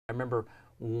remember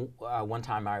one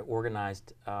time I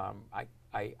organized.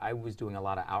 I was doing a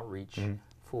lot of outreach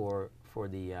for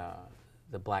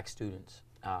the black students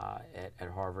at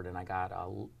Harvard, and I got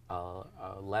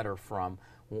a letter from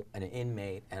an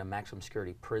inmate at a maximum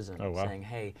security prison saying,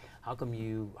 "Hey, how come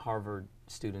you Harvard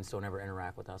students don't ever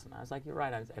interact with us?" And I was like, "You're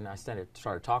right." And I started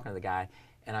talking to the guy,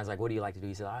 and I was like, "What do you like to do?"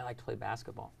 He said, "I like to play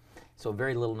basketball." So a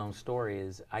very little known story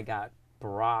is I got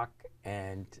Barack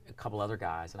and a couple other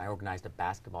guys, and I organized a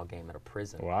basketball game at a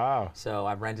prison. Wow. So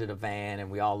I rented a van, and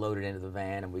we all loaded into the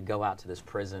van, and we'd go out to this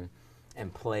prison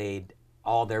and played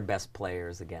all their best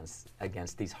players against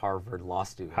these Harvard law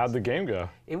students. How'd the game go?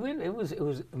 It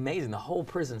was amazing. The whole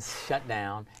prison shut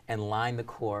down and lined the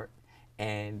court,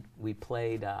 and we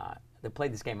played. They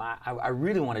played this game. I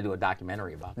really want to do a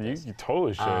documentary about this. You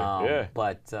totally should. Yeah.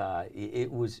 But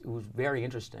it was very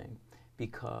interesting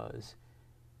because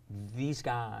these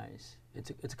guys.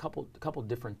 It's a couple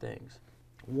different things.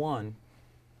 One,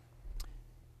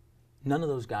 none of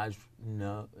those guys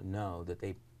know that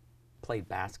they played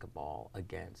basketball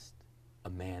against a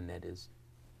man that is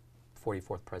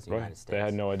 44th president of the United States. They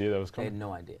had no idea that was coming. They had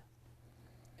no idea.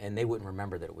 And they wouldn't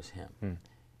remember that it was him.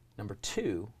 Number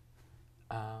two,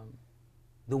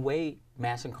 the way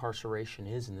mass incarceration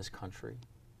is in this country,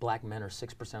 black men are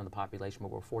 6% of the population, but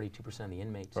we're 42% of the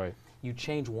inmates. Right. You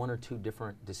change one or two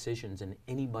different decisions in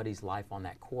anybody's life on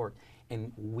that court,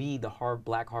 and we, the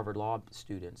black Harvard law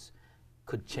students,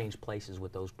 could change places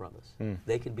with those brothers.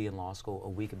 They could be in law school, or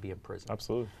we could be in prison.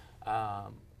 Absolutely.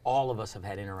 All of us have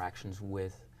had interactions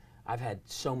with, I've had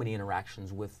so many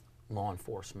interactions with law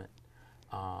enforcement,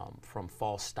 from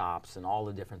false stops and all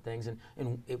the different things. And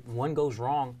if one goes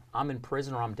wrong, I'm in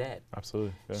prison or I'm dead.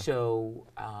 Absolutely. Yeah. So,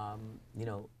 you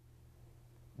know,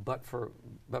 but for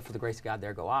the grace of God,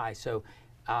 there go I. So,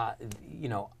 you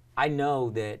know, I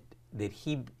know that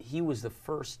he was the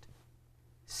first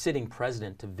sitting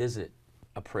president to visit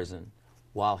a prison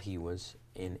while he was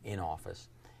in office,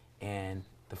 and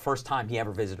the first time he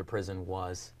ever visited a prison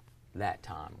was that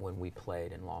time when we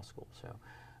played in law school. So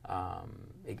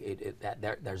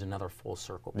there's another full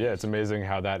circle piece. Yeah, it's amazing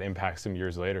how that impacts him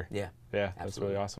years later. Yeah, yeah, that's absolutely. really awesome.